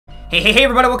Hey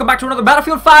everybody, welcome back to another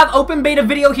Battlefield 5 open beta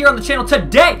video here on the channel.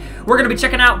 Today, we're going to be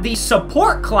checking out the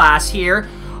support class here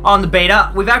on the beta.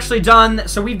 We've done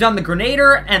the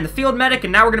Grenadier and the Field Medic,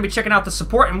 and now we're going to be checking out the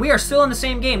support, and we are still in the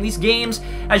same game. These games,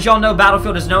 as y'all know,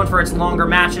 Battlefield is known for its longer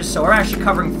matches, so we're actually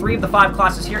covering 3 of the 5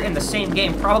 classes here in the same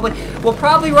game, probably. We'll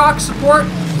probably rock support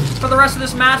for the rest of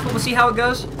this match, but we'll see how it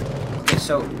goes. Okay,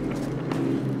 so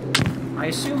I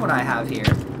assume what I have here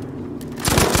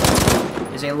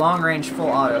is a long-range full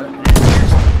auto, and it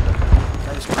appears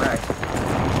that is correct.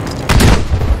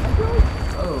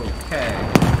 Okay.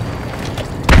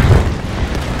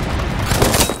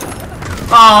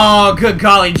 Oh, good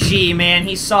golly gee, man.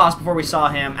 He saw us before we saw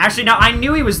him. Actually, no, I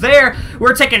knew he was there. We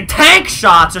were taking tank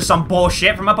shots or some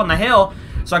bullshit from up on the hill,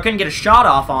 so I couldn't get a shot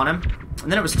off on him.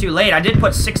 And then it was too late. I did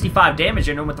put 65 damage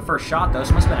into him with the first shot, though,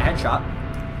 so it must have been a headshot.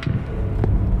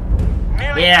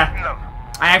 Yeah.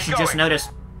 I actually just noticed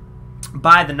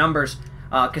by the numbers,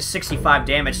 because 65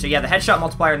 damage. So yeah, the headshot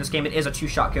multiplier in this game, it is a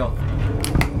 2-shot kill.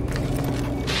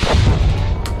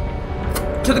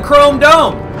 To the Chrome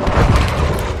Dome!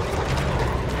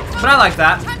 But I like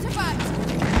that.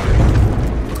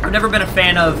 I've never been a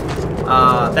fan of,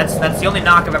 that's the only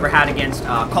knock I've ever had against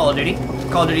Call of Duty.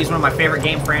 Call of Duty is one of my favorite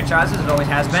game franchises, it always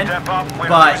has been.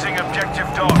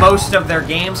 But most of their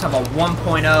games have a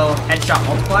 1.0 headshot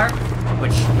multiplier,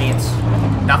 which means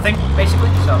nothing, basically,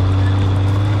 so.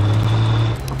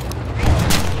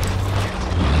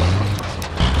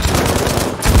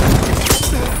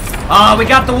 Oh, we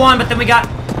got the one, but then we got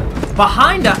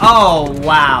behind us. Oh,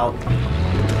 wow.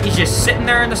 He's just sitting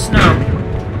there in the snow.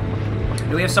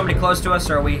 Do we have somebody close to us,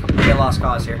 or are we a lost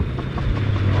cause here?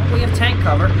 We have tank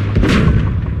cover.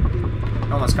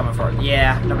 No one's coming for it.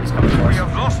 Yeah, nobody's coming for us. We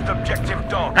have lost objective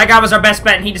dog. That guy was our best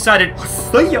bet, and he decided,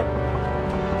 see ya.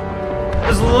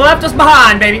 Just left us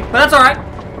behind, baby. But that's alright.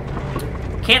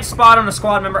 Can't spot on a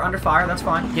squad member under fire. That's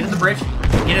fine. Get in the bridge.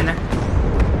 Get in there.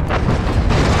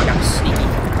 I got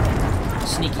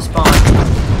sneaky spawn.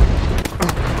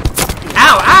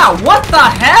 Ow, ow! What the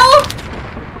hell?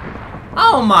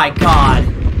 Oh my god.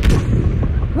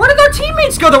 Where did our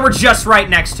teammates go that were just right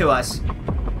next to us?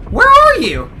 Where are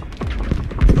you?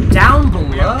 Down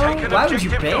below? Why would you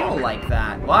bail like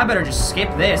that? Well, I better just skip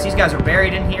this. These guys are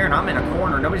buried in here and I'm in a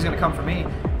corner. Nobody's gonna come for me.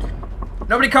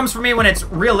 Nobody comes for me when it's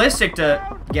realistic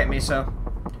to get me, so.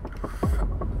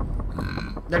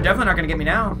 They're definitely not gonna get me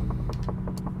now.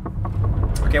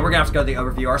 Okay, we're gonna have to go to the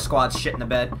overview. Our squad's shit in the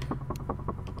bed.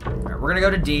 Alright, we're gonna go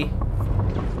to D.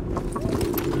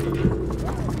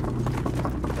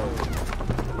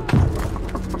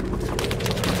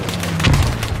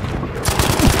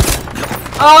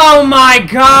 Oh my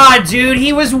god, dude,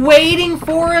 he was waiting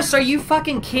for us? Are you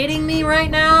fucking kidding me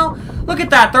right now? Look at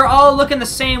that, they're all looking the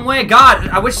same way. God,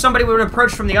 I wish somebody would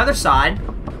approach from the other side.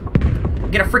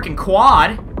 Get a freaking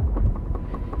quad.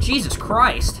 Jesus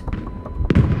Christ.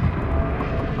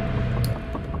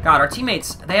 God, our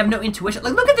teammates, they have no intuition.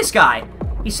 Like, look at this guy.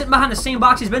 He's sitting behind the same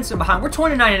box he's been sitting behind. We're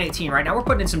 29 and 18 right now. We're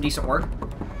putting in some decent work.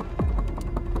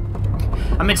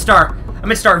 I'm gonna start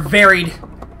varied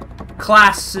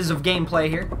classes of gameplay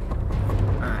here.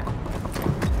 Alright.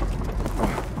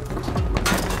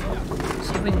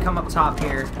 See if we can come up top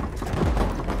here.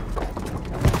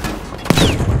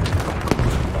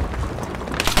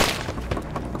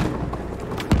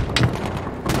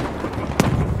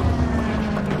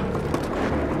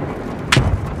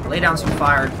 Lay down some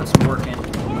fire and put some work in.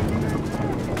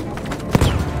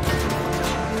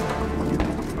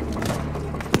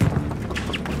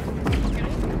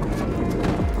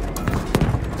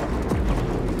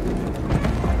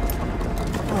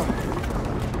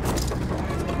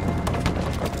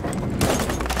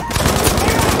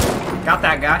 Got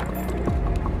that guy.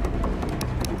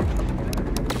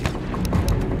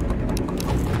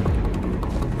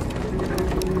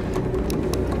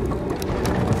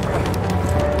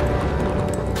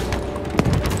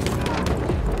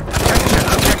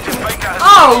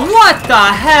 Oh, what the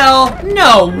hell?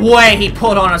 No way he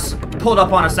pulled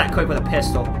up on us that quick with a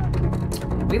pistol.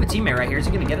 We have a teammate right here. Is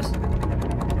he gonna get us?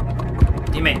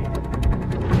 Teammate.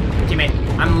 Teammate.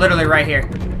 I'm literally right here.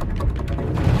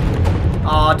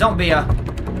 Aw, don't be a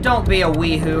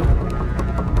weehoo.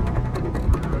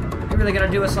 You really gonna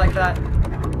do us like that?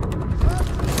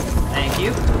 Thank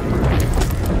you.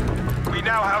 We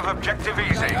now have objective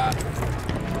easy.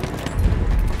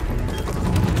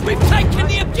 We've taken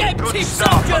the objective, Good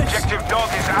stuff. soldiers! Objective dog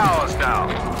is ours now.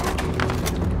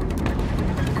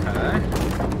 Okay.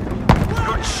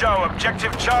 Good show.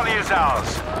 Objective Charlie is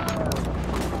ours.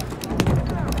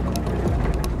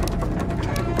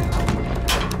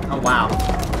 Oh, wow.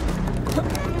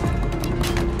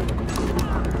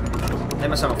 They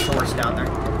must have a force down there.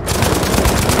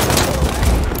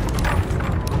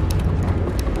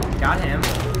 Got him.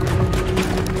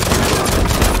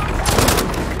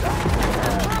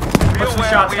 Put some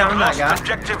shots down on that guy.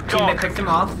 Teammate picked him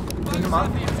off. Picked him up.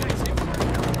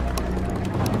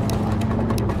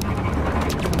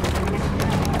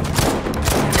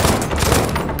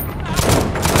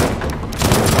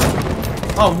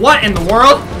 Oh, what in the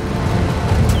world?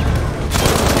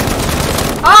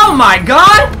 Oh my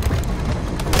god!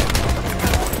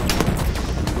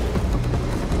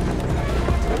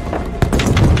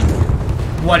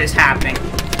 What is happening?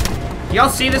 Y'all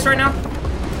see this right now?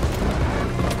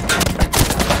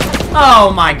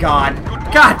 Oh my god.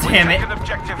 God damn it.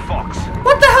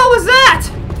 What the hell was that?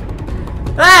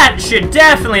 That should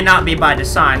definitely not be by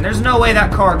design. There's no way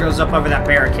that car goes up over that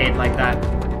barricade like that.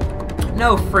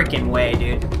 No freaking way,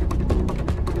 dude.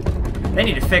 They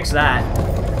need to fix that.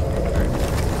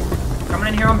 Coming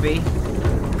in here on B.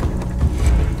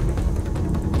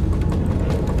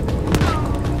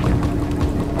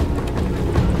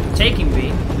 Taking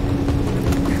B.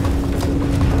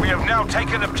 We have now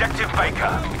taken objective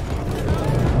Baker.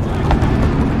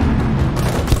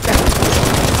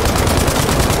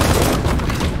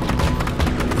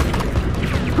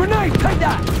 Grenade, take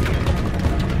that!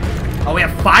 Oh, we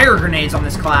have fire grenades on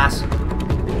this class.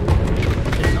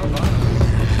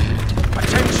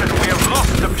 Attention, we have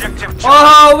lost objective.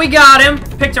 Oh, we got him.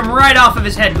 Picked him right off of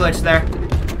his head glitch there.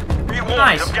 Be warned,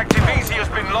 Nice. objective easy has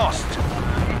been lost.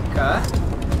 Okay.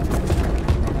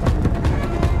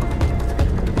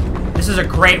 This is a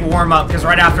great warm-up, because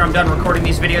right after I'm done recording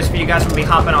these videos for you guys, I'm going to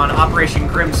be hopping on Operation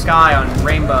Grim Sky on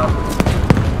Rainbow.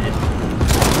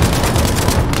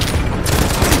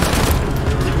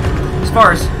 As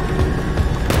far as...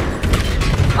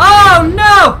 Oh,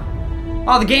 no!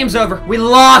 Oh, the game's over. We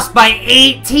lost by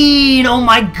 18! Oh,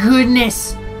 my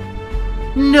goodness!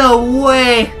 No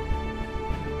way!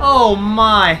 Oh,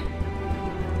 my.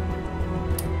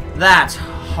 That's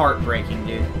heartbreaking,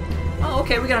 dude. Oh,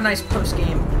 okay, we got a nice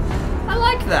post-game. I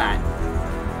like that.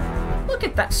 Look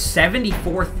at that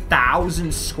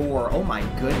 74,000 score. Oh my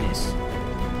goodness.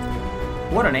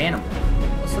 What an animal.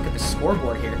 Let's look at the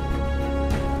scoreboard here.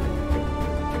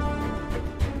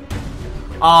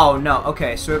 Oh, no.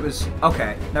 Okay, so it was...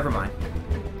 Okay, never mind.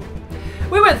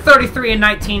 We went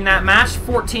 33-19 that match.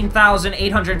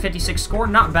 14,856 score.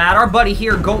 Not bad. Our buddy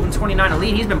here, Golden29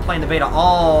 Elite, he's been playing the beta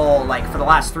all, like, for the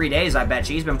last 3 days, I bet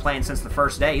you. He's been playing since the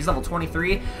first day. He's level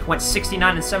 23. Went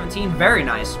 69-17. Very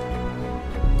nice.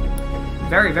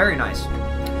 Very, very nice.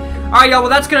 Alright, y'all. Well,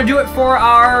 that's going to do it for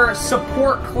our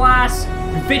support class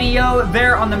video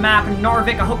there on the map in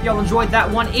Narvik. I hope y'all enjoyed that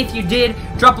one. If you did,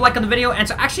 drop a like on the video. And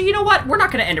so, actually, you know what? We're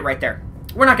not going to end it right there.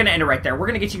 We're not going to end it right there. We're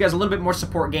going to get you guys a little bit more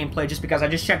support gameplay just because I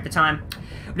just checked the time.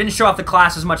 We didn't show off the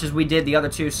class as much as we did the other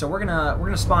two, so we're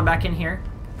gonna spawn back in here.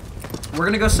 We're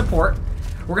going to go support.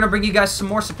 We're going to bring you guys some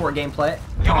more support gameplay.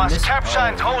 You must capture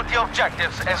and hold the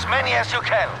objectives, as many as you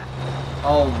can.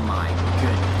 Oh my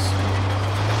goodness.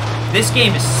 This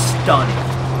game is stunning.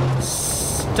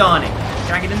 Stunning.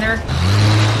 Can I get in there?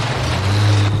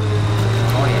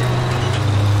 Oh yeah.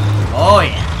 Oh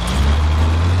yeah.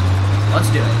 Let's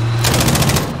do it.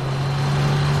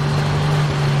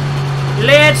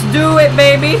 Let's do it,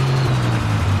 baby!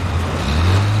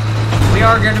 We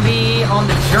are going to be on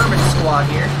the German squad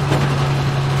here.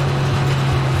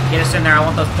 Get us in there, I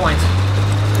want those points.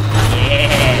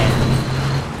 Yeah!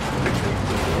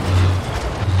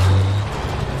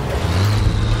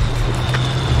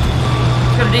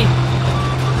 Let's go to D.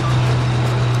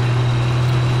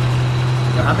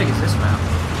 Yo, how big is this map?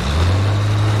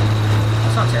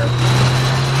 That's not terrible.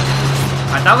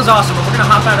 Alright, that was awesome, but we're going to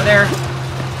hop out of there.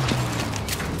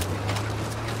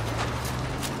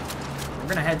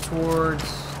 We're gonna head towards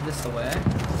this way.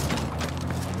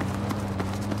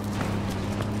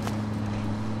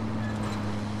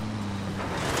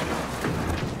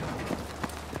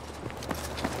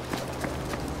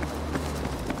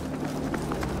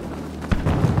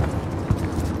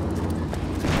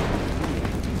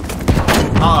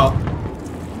 Uh-oh.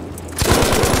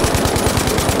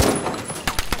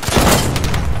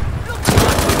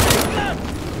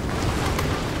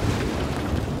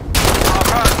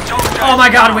 Oh my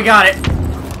god, we got it!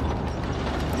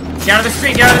 Get out of the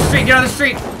street, get out of the street, get out of the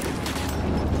street!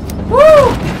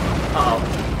 Woo! Uh-oh.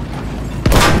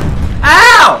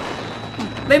 Ow!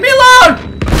 Leave me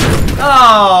alone!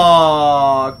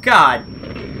 Oh, god.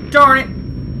 Darn it.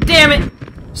 Damn it!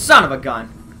 Son of a gun.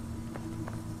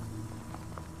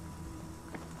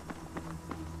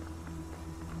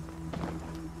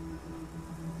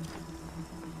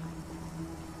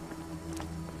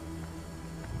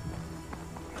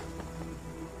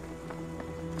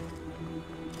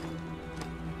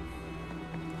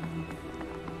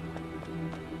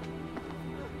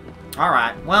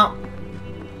 Alright, well,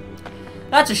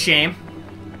 that's a shame.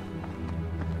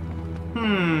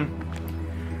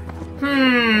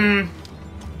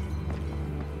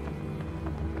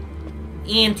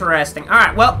 Interesting.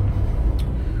 Alright, well,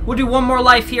 we'll do one more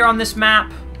life here on this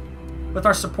map with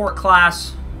our support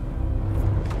class.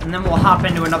 And then we'll hop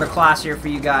into another class here for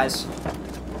you guys.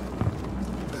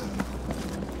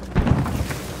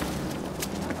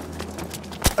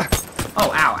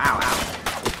 Oh, ow, ow,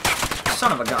 ow.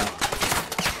 Son of a gun.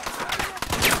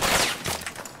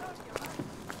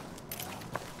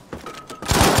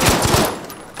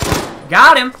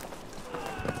 Got him!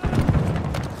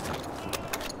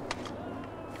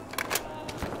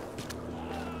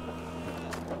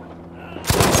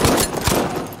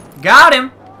 Got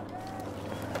him!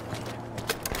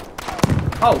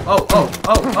 Oh, oh, oh,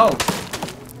 oh, oh.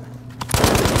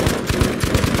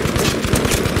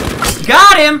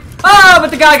 Got him! Oh, but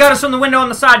the guy got us from the window on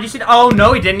the side. You see? Oh,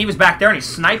 no, he didn't. He was back there and he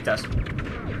sniped us.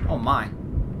 Oh, my.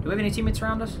 Do we have any teammates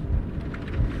around us?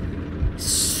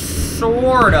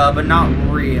 Sorta, but not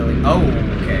really. Oh,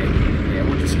 okay. Yeah,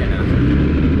 we're just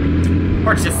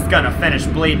gonna finish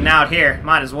bleeding out here.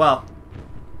 Might as well.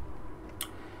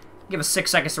 Give us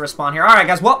 6 seconds to respawn here. Alright,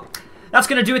 guys, well, that's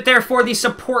gonna do it there for the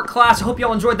support class. I hope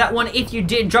y'all enjoyed that one. If you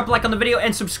did, drop a like on the video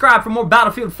and subscribe for more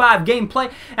Battlefield 5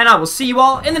 gameplay, and I will see you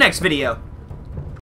all in the next video.